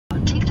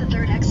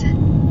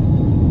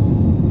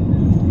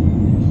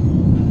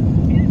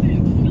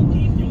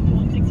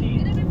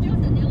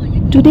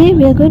Today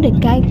we are going to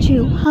guide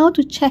you how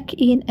to check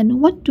in and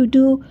what to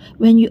do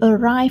when you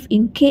arrive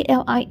in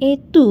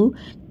KLIA 2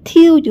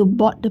 till you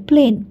board the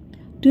plane.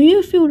 Do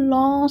you feel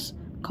lost,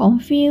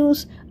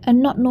 confused,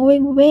 and not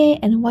knowing where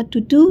and what to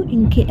do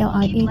in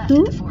KLIA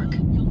 2?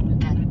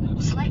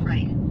 Slight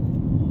right.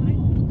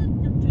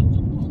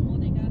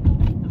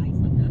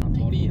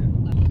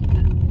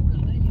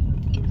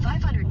 In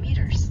 500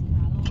 meters,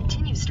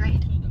 continue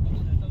straight.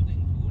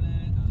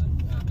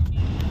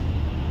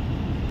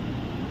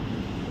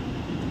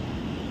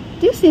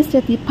 This is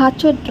the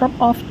departure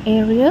drop-off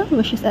area,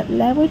 which is at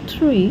level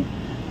 3.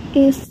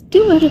 It's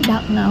still very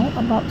dark now,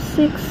 about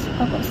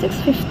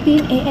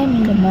 6:15 a.m.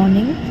 in the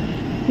morning.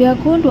 We are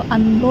going to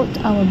unload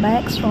our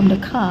bags from the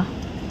car.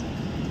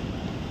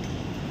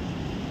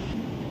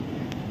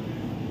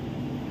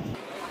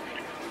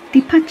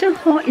 Departure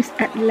hall is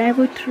at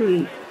level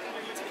 3.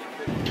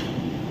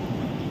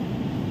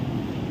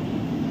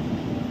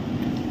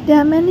 There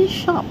are many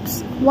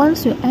shops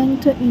once you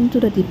enter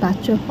into the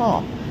departure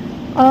hall.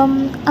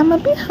 I'm a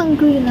bit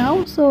hungry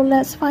now, so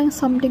let's find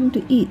something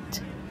to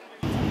eat.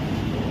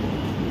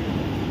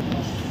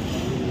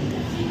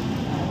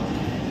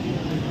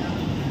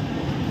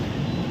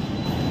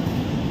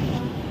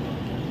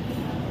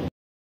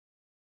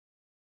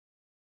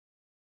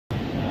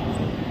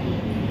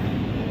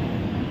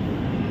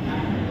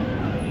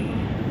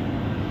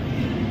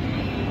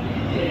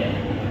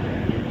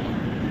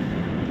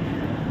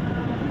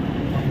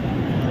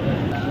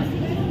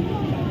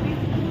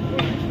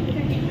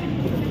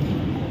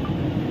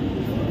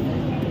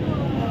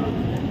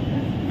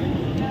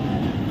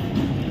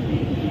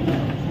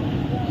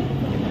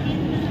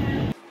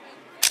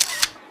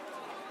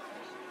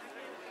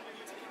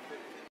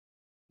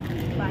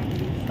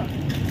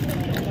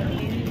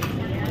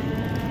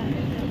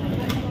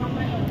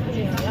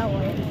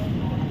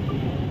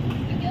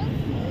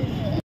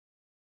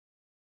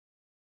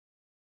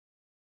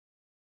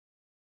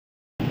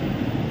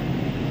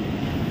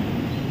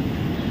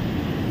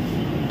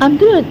 I'm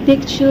going to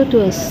take you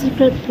to a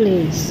secret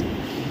place.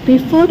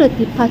 Before the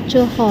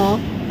departure hall,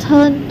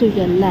 turn to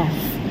your left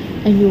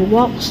and you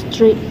walk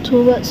straight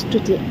towards to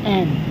the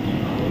end.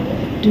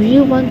 Do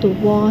you want to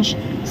watch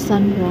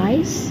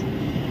sunrise?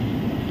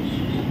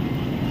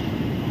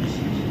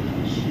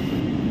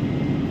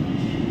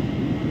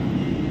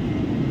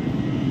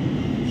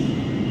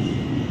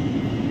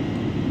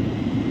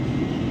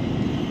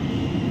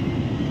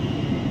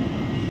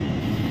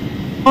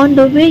 On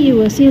the way, you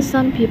will see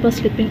some people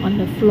sleeping on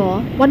the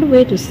floor. One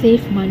way to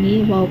save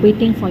money while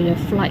waiting for your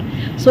flight.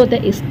 So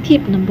that is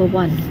tip number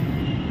 1.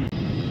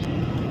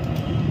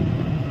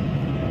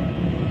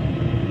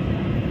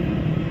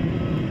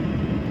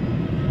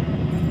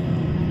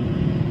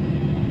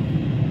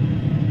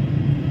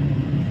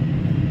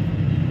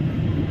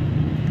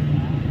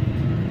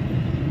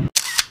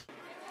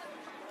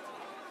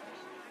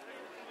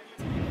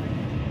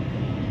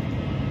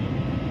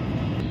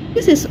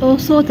 This is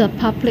also the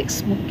public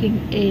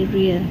smoking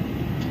area.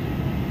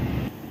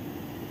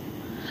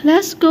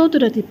 Let's go to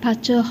the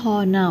departure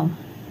hall now.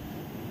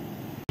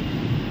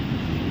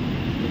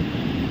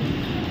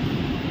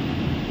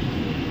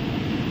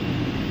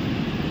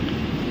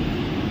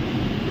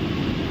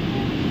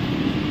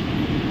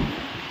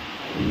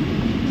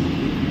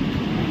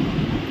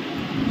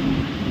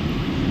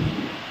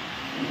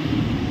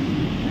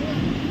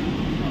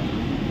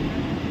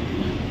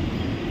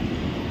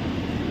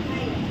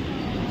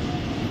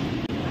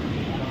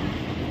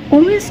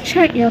 Always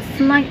check your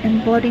flight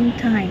and boarding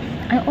time.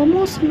 I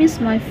almost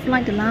missed my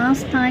flight the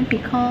last time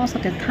because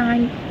of the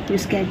time you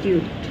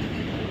scheduled.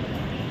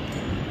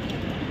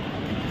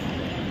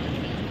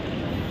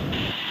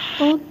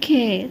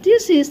 Okay,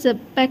 this is the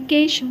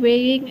baggage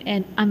weighing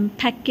and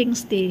unpacking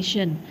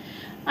station.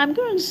 I'm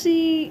going to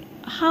see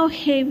how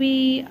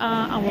heavy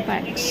are our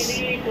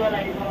bags.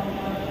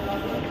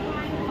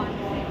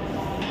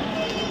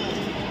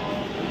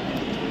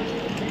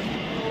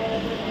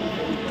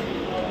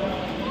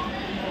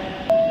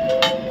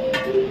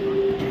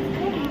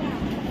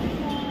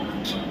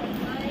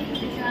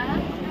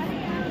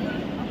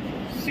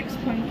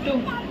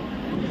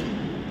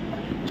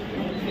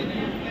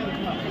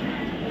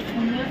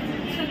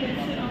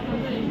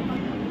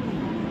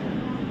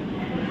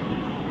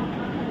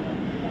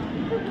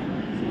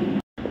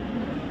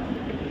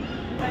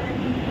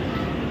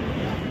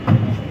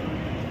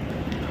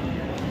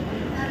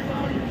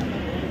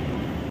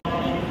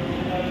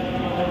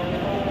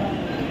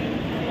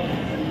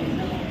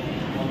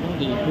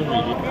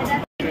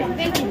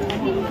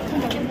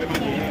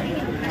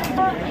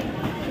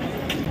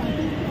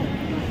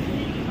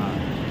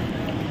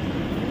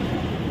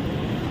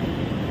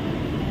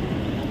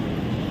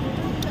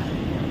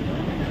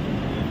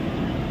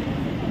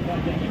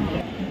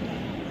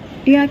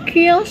 There are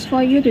kiosks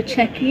for you to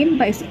check in,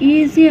 but it's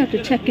easier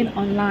to check in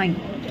online.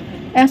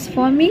 As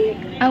for me,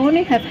 I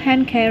only have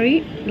hand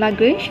carry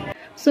luggage,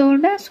 so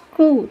let's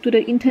go to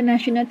the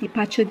international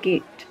departure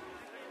gate.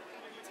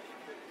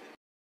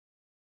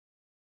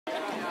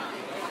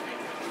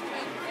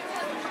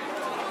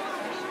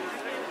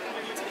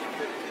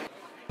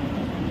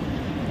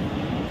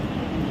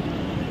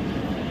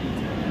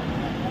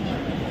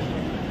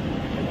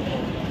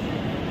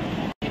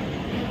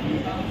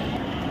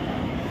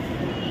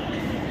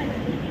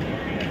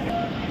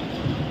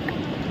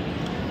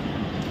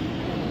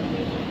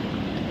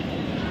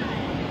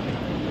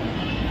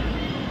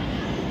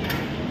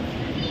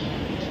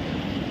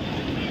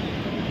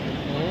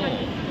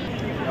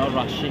 all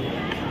rushing.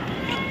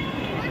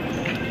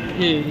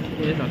 Hey,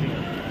 there's nothing.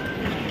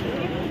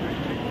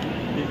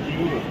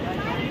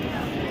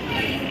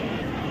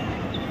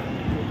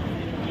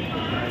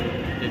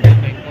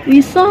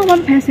 We saw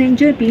one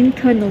passenger being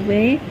turned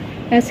away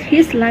as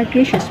his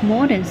luggage is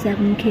more than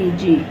 7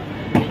 kg.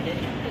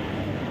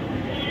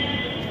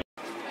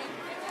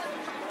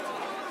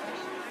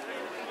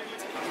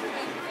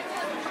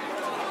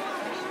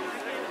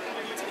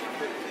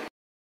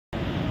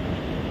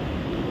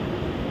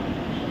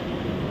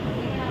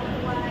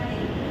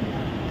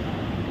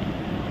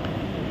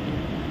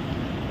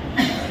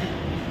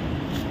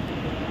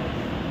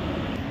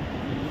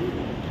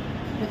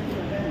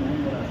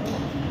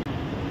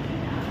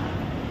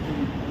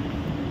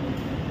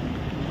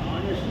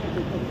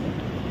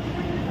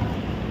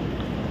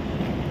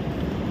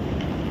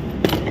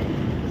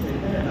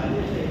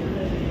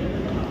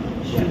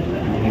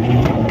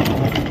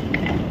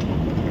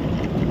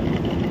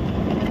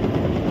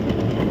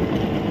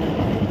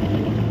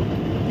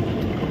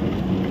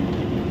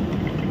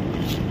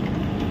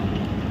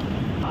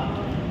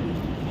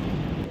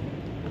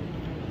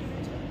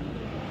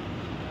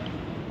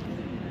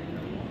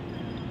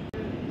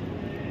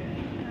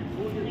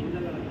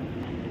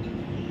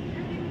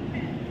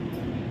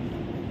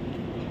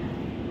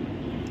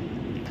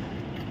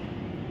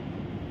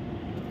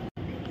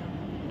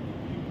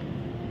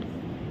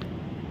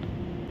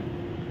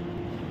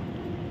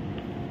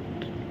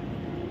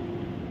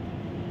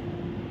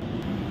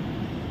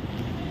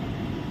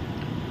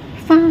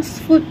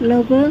 Fast food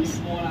lovers,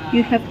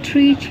 you have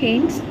 3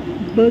 chains: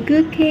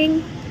 Burger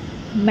King,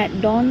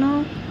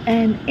 McDonald's,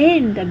 and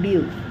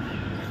A&W.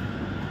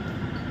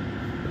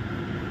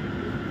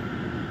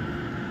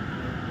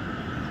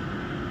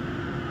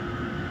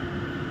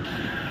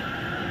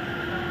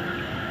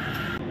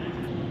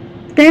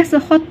 There's a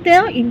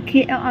hotel in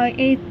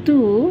KLIA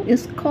too.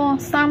 It's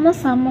called Summer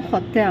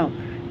Hotel.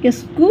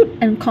 It's good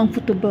and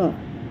comfortable.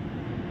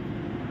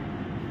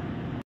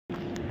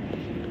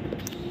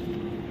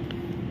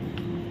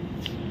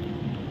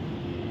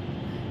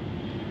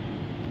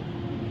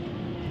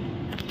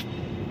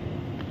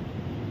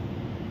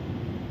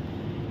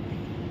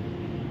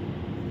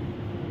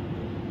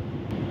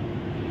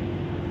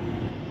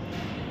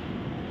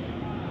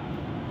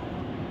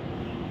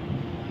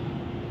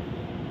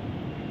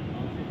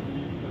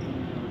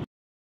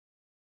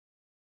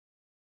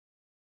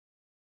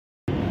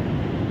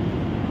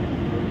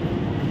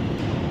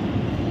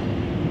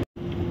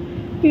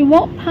 We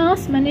walk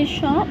past many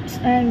shops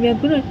and we are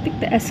going to take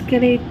the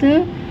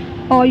escalator,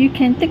 or you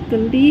can take the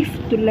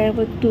lift to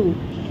level 2.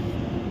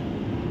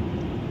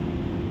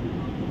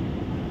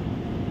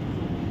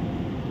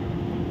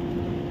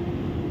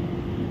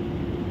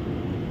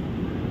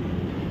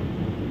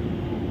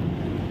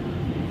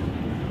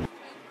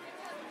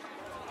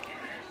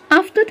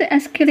 After the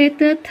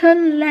escalator,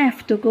 turn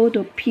left to go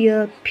to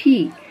Pier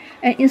P,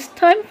 and it's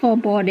time for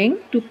boarding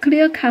to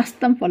clear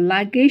custom for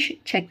luggage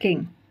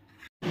checking.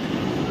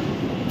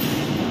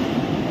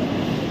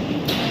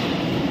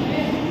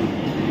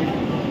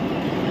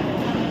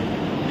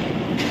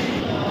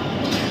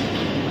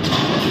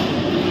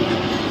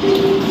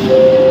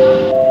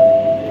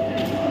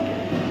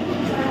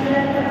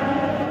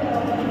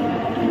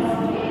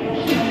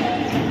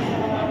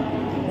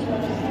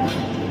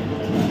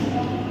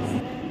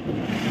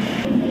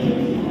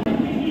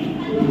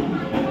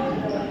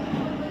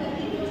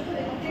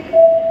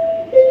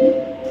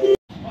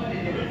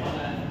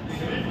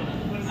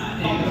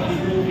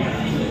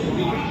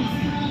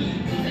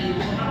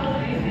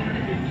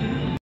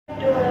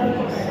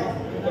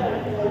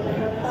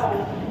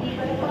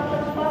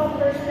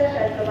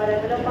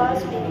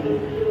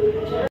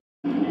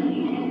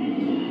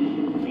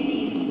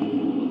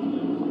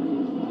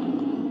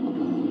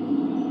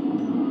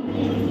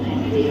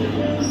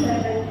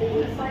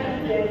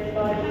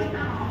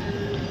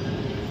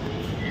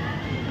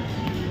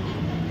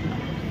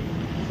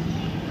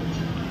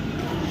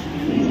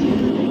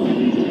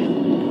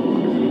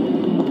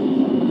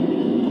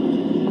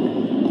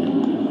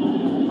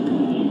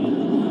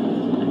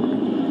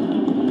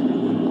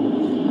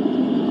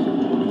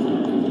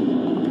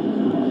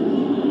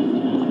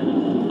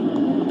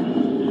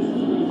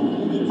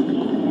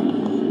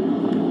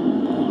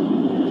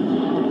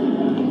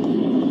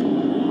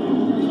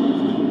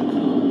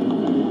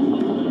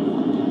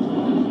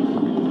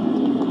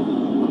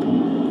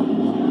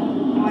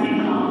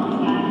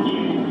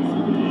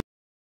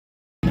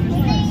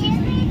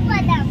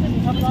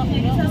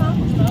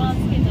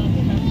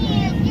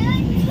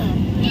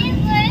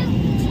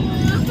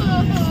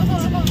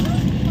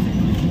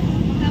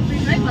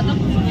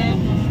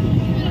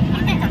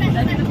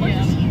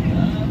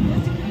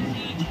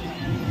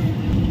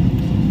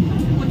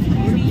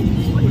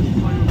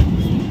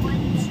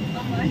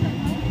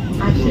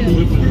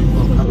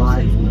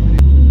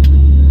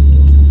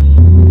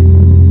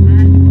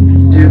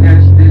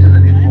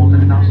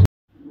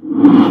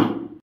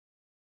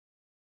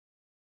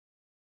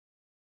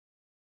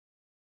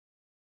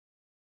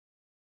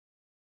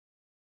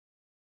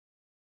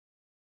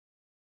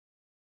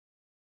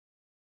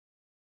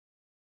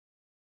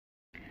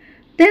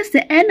 That's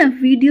the end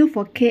of video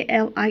for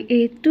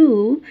KLIA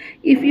 2.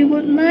 If you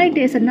would like,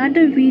 there's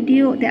another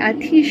video that I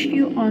teach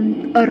you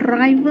on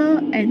arrival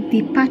and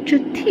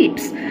departure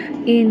tips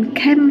in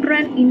Cam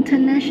Ranh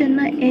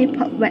International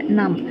Airport,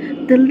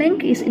 Vietnam. The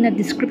link is in the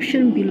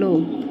description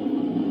below.